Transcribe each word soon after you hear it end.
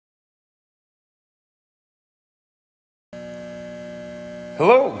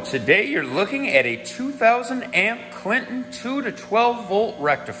Hello, today you're looking at a 2000 amp Clinton 2 to 12 volt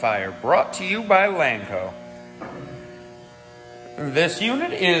rectifier brought to you by Lanco. This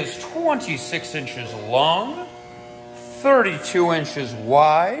unit is 26 inches long, 32 inches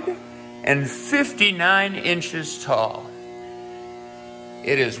wide, and 59 inches tall.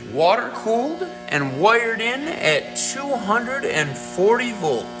 It is water cooled and wired in at 240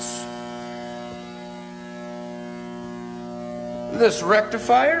 volts. This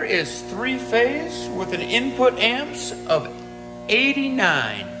rectifier is 3-phase with an input amps of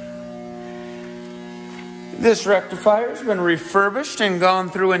 89. This rectifier has been refurbished and gone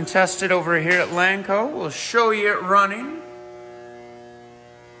through and tested over here at Lanco. We'll show you it running.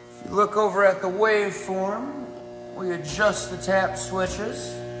 If you look over at the waveform, we adjust the tap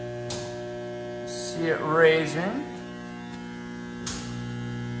switches. See it raising.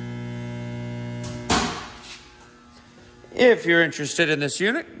 If you're interested in this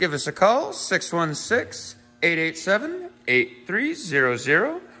unit, give us a call,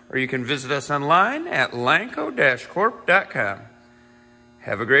 616-887-8300, or you can visit us online at lanco-corp.com.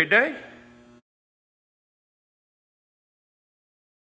 Have a great day.